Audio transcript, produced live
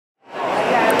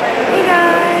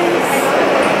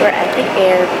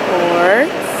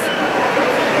airport.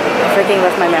 I freaking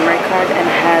left my memory card and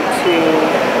had to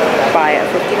buy a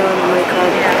 $50 memory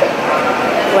card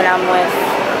when I'm with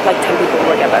like 10 people who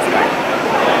work at Best Buy.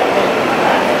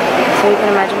 So you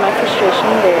can imagine my frustration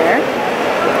there.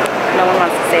 No one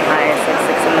wants to say hi. It's like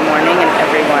 6 in the morning and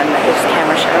everyone is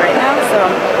camera shy right now. So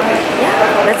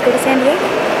yeah, let's go to San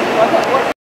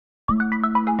Diego.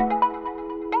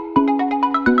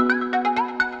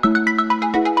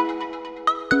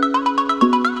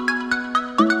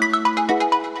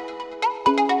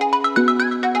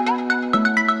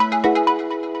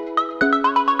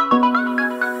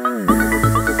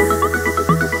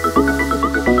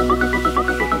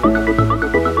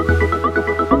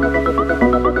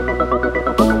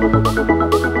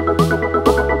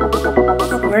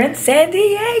 We're in San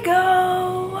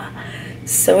Diego.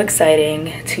 So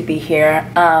exciting to be here.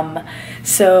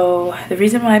 So the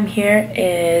reason why I'm here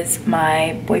is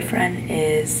my boyfriend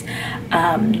is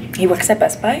he works at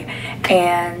Best Buy,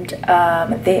 and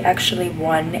they actually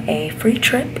won a free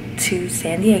trip to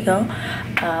San Diego.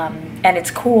 And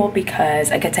it's cool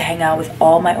because I get to hang out with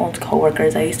all my old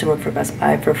coworkers. I used to work for Best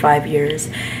Buy for 5 years,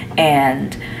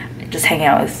 and just hang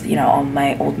out with, you know, all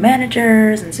my old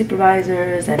managers and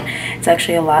supervisors, and it's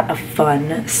actually a lot of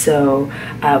fun. So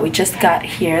we just got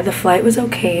here. The flight was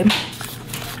okay.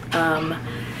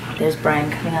 There's Brian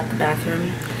coming out the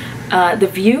bathroom. The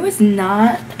view is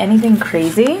not anything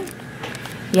crazy.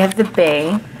 You have the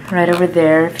bay right over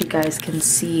there, if you guys can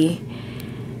see,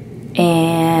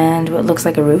 and what looks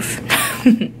like a roof.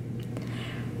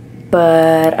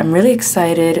 But I'm really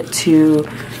excited to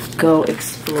go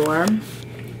explore.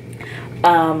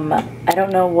 I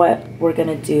don't know what we're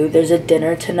gonna do. There's a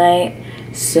dinner tonight,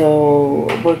 so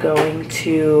we're going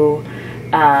to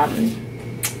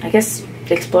I guess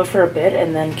explore for a bit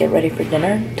and then get ready for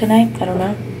dinner tonight. I don't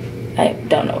know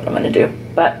what I'm gonna do,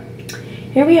 but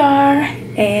here we are,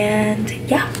 and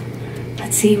yeah,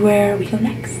 let's see where we go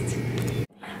next.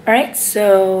 All right,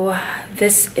 so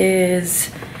this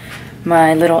is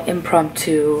my little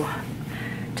impromptu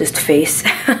just face,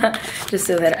 just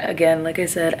so that, again, like I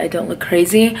said, I don't look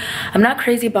crazy. I'm not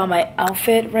crazy about my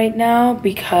outfit right now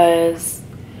because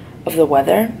of the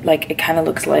weather. Like, it kind of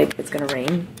looks like it's gonna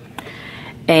rain,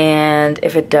 and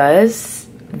if it does,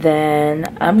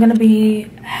 then I'm gonna be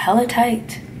hella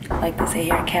tight, like they say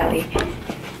here in Cali.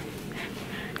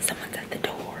 Someone's at the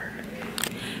door.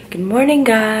 Good morning,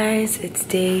 guys. It's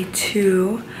day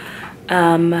 2.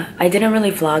 I didn't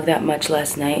really vlog that much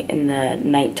last night in the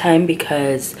nighttime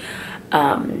because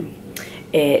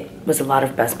it was a lot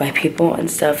of Best Buy people and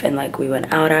stuff, and like we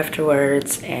went out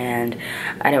afterwards, and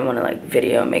I didn't want to like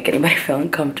video make anybody feel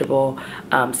uncomfortable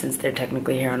since they're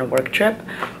technically here on a work trip.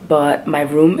 But my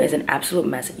room is an absolute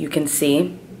mess. You can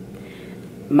see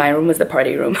my room is the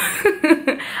party room.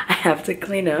 I have to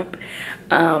clean up.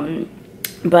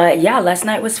 But yeah, last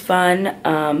night was fun.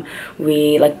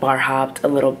 We like bar hopped a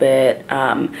little bit.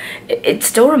 It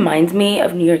still reminds me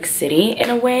of New York City in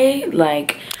a way.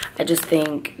 Like, I just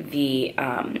think the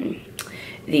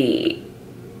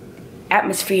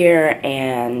atmosphere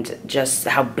and just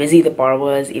how busy the bar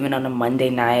was, even on a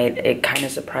Monday night, it kind of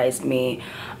surprised me.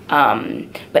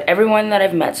 But everyone that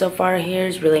I've met so far here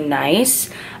is really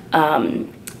nice.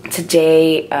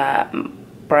 Today,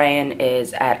 Brian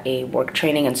is at a work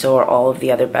training, and so are all of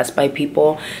the other Best Buy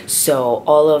people. So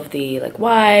all of the like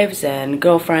wives and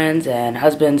girlfriends and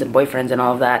husbands and boyfriends and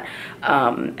all of that,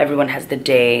 everyone has the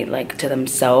day like to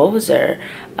themselves, or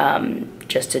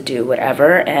just to do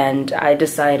whatever. And I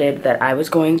decided that I was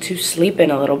going to sleep in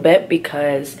a little bit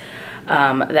because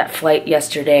that flight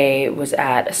yesterday was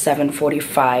at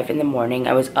 7:45 in the morning.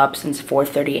 I was up since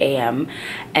 4:30 a.m.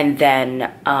 and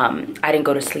then I didn't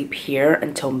go to sleep here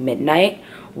until midnight,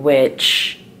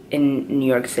 which in New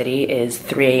York City is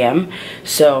 3 a.m.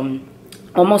 So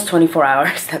almost 24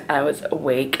 hours that I was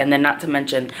awake. And then, not to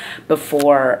mention,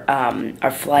 before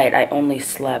our flight, I only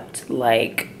slept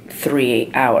like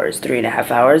 3.5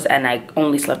 hours, and I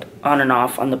only slept on and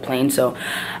off on the plane. So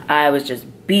I was just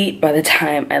beat by the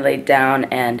time I laid down,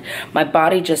 and my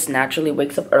body just naturally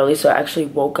wakes up early. So I actually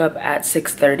woke up at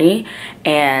 6:30,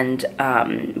 and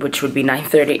which would be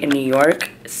 9:30 in New York.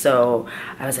 So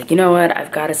I was like, you know what,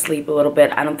 I've got to sleep a little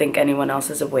bit. I don't think anyone else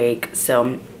is awake.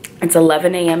 So it's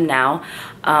 11 a.m. now.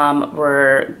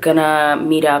 We're gonna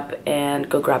meet up and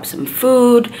go grab some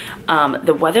food.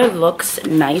 The weather looks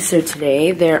nicer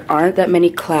today. There aren't that many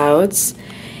clouds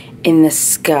in the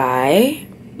sky.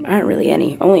 Aren't really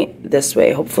any, only this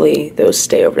way. Hopefully those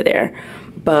stay over there.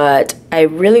 But I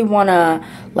really wanna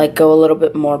like go a little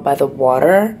bit more by the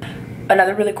water.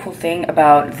 Another really cool thing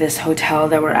about this hotel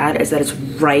that we're at is that it's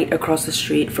right across the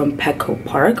street from Petco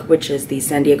Park, which is the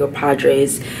San Diego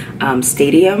Padres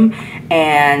stadium.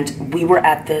 And we were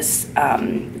at this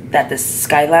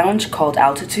Sky Lounge called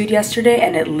Altitude yesterday,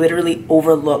 and it literally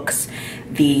overlooks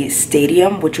the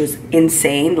stadium, which was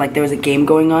insane. Like, there was a game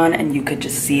going on and you could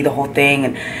just see the whole thing,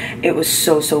 and it was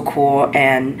so cool.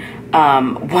 And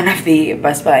one of the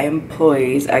Best Buy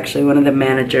employees, actually one of the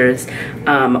managers,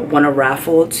 won a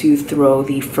raffle to throw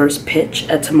the first pitch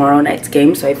at tomorrow night's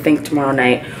game. So I think tomorrow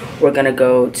night we're gonna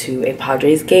go to a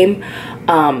Padres game,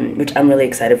 which I'm really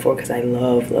excited for because I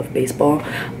love baseball.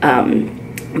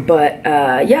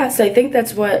 Yeah, so I think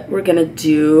that's what we're gonna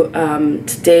do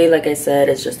today. Like I said,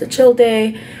 it's just a chill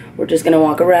day. We're just gonna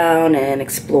walk around and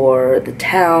explore the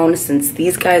town, since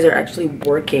these guys are actually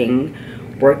working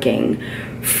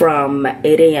from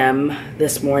 8 a.m.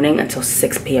 this morning until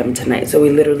 6 p.m. tonight. So we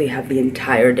literally have the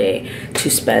entire day to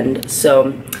spend.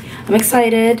 So I'm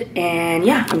excited, and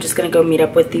yeah, I'm just gonna go meet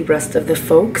up with the rest of the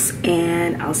folks,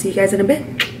 and I'll see you guys in a bit.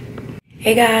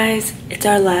 Hey guys, it's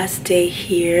our last day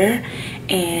here,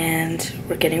 and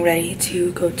we're getting ready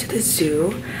to go to the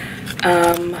zoo.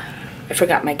 I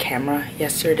forgot my camera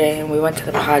yesterday, and we went to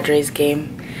the Padres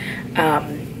game,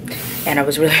 and I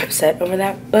was really upset over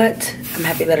that, but I'm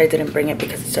happy that I didn't bring it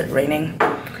because it started raining.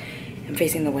 I'm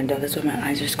facing the window, that's why my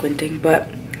eyes are squinting. But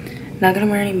not gonna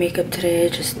wear any makeup today,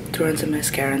 just threw on some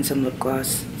mascara and some lip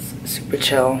gloss. Super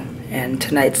chill. And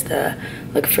tonight's the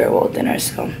farewell dinner,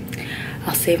 so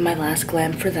I'll save my last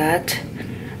glam for that.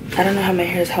 I don't know how my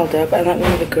hair is held up. I lent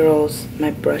one of the girls my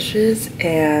brushes,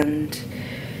 and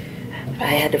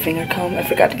I had a finger comb. I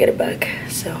forgot to get it back,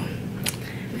 so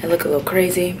I look a little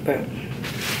crazy, but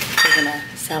we're gonna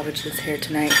salvage this hair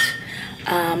tonight.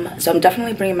 So I'm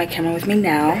definitely bringing my camera with me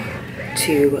now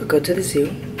to go to the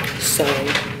zoo. So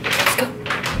let's go.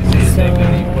 So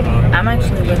I'm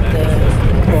actually with the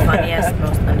funniest,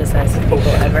 most undecisive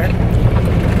people ever,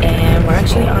 and we're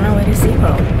actually on our way to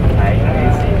SeaWorld.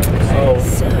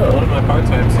 So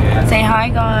say hi,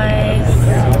 guys.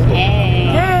 Hey.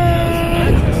 Hey.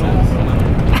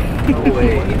 No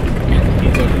way.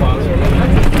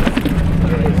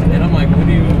 And I'm like, what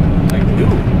do you do?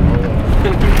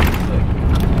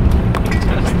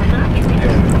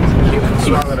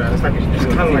 It's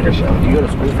kind of like a show. You go to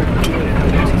school for it?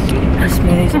 This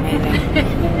smoothie's amazing.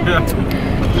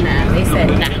 Nah, they said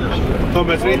nah.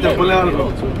 Tome, Rita, ponle algo.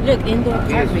 Look, indoor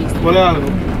car race. Ponle algo.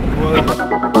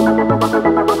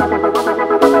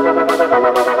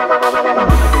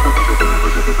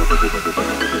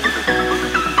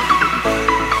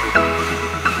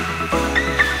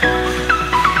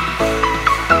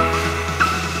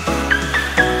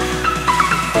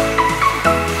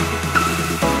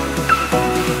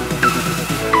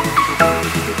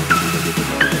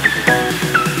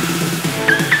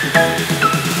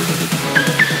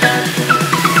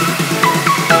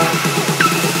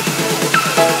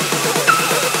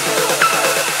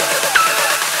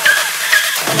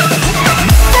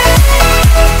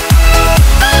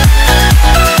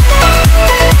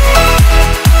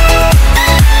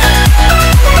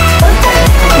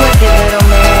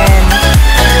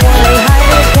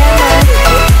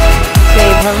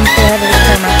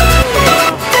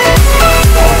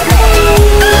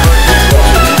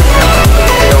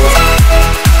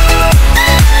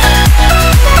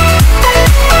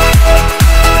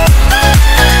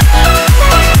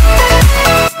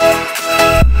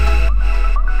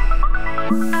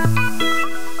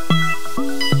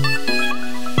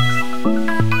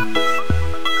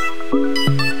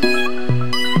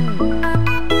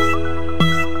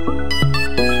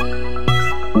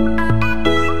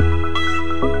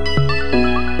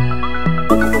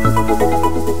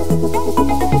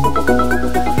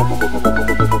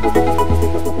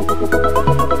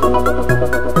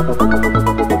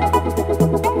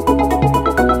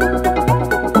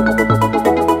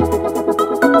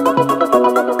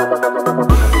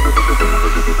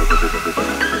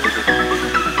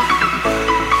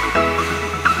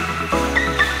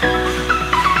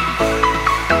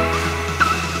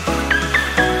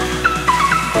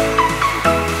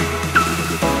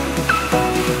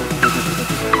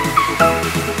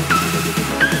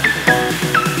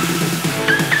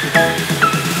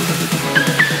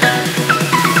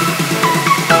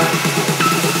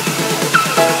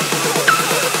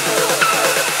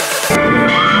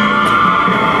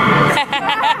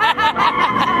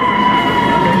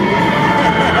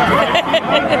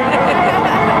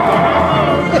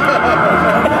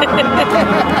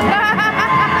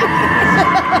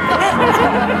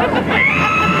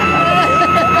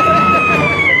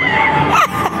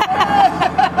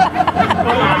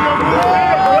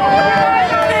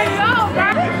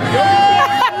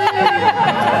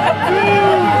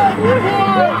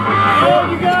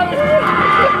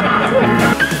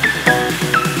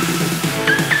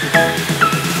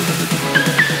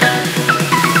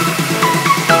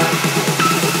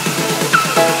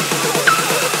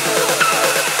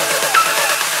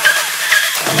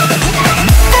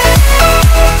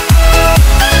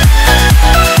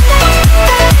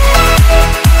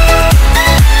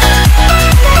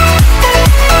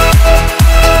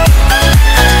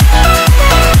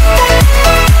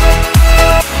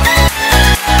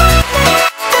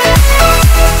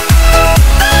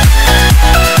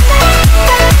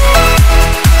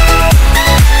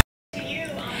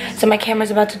 camera's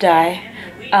about to die.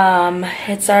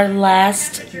 It's our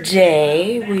last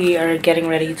day. We are getting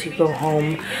ready to go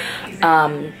home.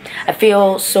 I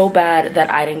feel so bad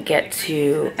that I didn't get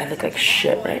to, I look like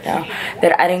shit right now,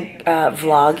 that I didn't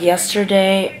vlog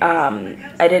yesterday.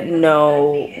 I didn't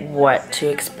know what to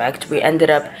expect. We ended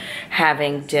up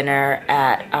having dinner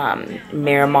at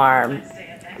Miramar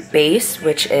Base,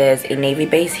 which is a Navy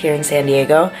base here in San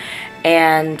Diego.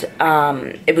 And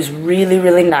it was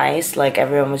really nice. Like,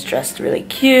 everyone was dressed really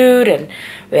cute and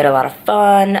we had a lot of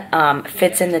fun.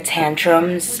 Fits in the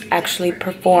Tantrums actually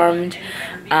performed,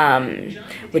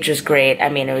 which was great. I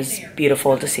mean, it was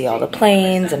beautiful to see all the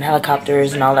planes and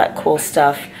helicopters and all that cool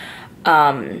stuff.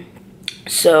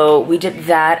 So we did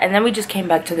that, and then we just came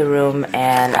back to the room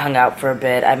and hung out for a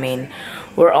bit. I mean,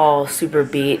 we're all super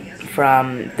beat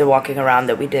from the walking around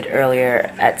that we did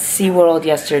earlier at SeaWorld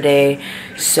yesterday,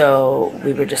 so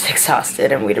we were just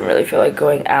exhausted and we didn't really feel like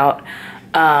going out.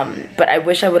 But I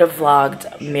wish I would have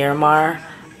vlogged Miramar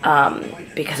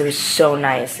because it was so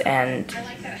nice, and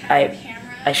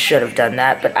I should have done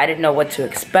that, but I didn't know what to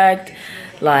expect.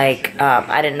 Like,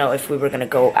 I didn't know if we were gonna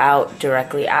go out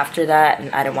directly after that,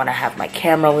 and I didn't want to have my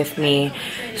camera with me,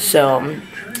 so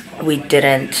we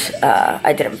didn't,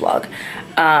 I didn't vlog.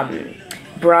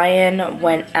 Brian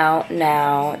went out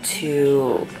now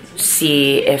to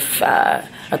see if, a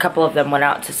couple of them went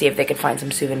out to see if they could find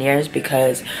some souvenirs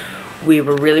because we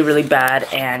were really bad,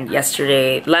 and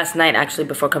last night actually,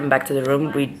 before coming back to the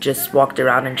room, we just walked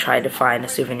around and tried to find a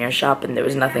souvenir shop and there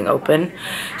was nothing open.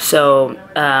 So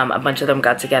a bunch of them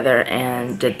got together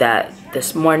and did that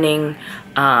this morning,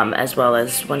 as well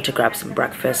as went to grab some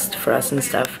breakfast for us and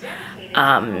stuff.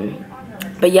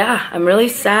 But yeah, I'm really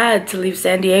sad to leave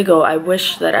San Diego. I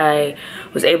wish that I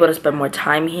was able to spend more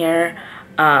time here.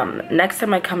 Next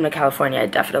time I come to California, I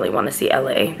definitely want to see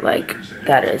LA. Like,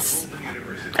 that's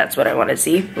what I want to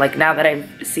see. Like, now that I've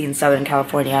seen Southern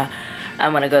California, I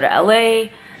want to go to LA.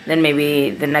 Then maybe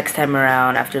the next time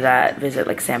around after that, visit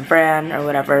like San Fran or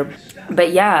whatever.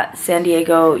 But yeah, San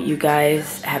Diego, you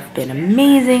guys have been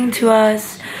amazing to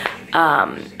us.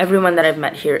 Everyone that I've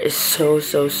met here is so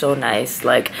nice,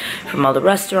 like from all the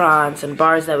restaurants and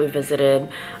bars that we visited.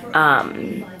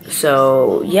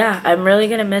 So yeah, I'm really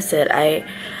gonna miss it.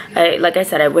 Like I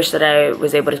said, I wish that I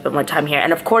was able to spend more time here.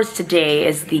 And of course, today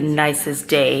is the nicest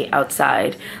day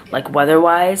outside, like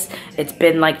weather-wise. It's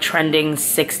been like trending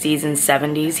 60s and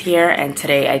 70s here, and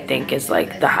today I think is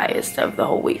like the highest of the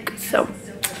whole week. So,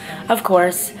 of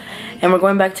course. And we're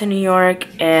going back to New York,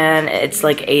 and it's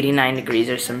like 89 degrees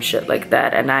or some shit like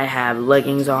that. And I have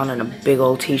leggings on and a big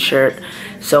old t-shirt.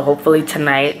 So hopefully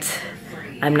tonight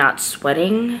I'm not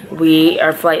sweating.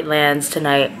 Our flight lands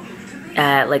tonight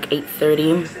at like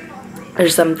 8:30 or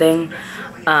something.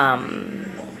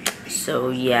 So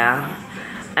yeah,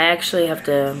 I actually have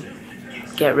to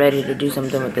get ready to do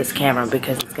something with this camera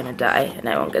because it's gonna die and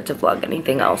I won't get to vlog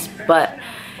anything else. But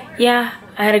yeah,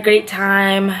 I had a great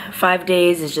time. 5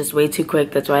 days is just way too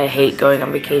quick. That's why I hate going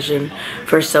on vacation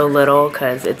for so little,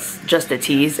 because it's just a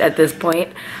tease at this point.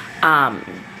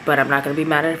 But I'm not gonna be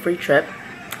mad at a free trip,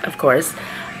 of course.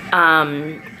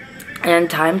 And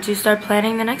time to start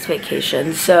planning the next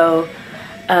vacation. So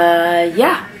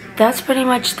yeah, that's pretty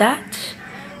much that.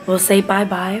 We'll say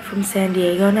bye-bye from San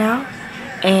Diego now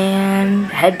and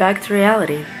head back to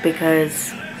reality,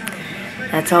 because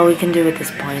that's all we can do at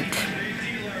this point.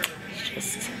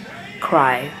 Just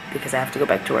cry because I have to go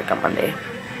back to work on Monday.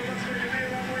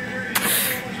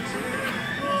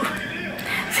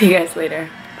 See you guys later.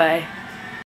 Bye.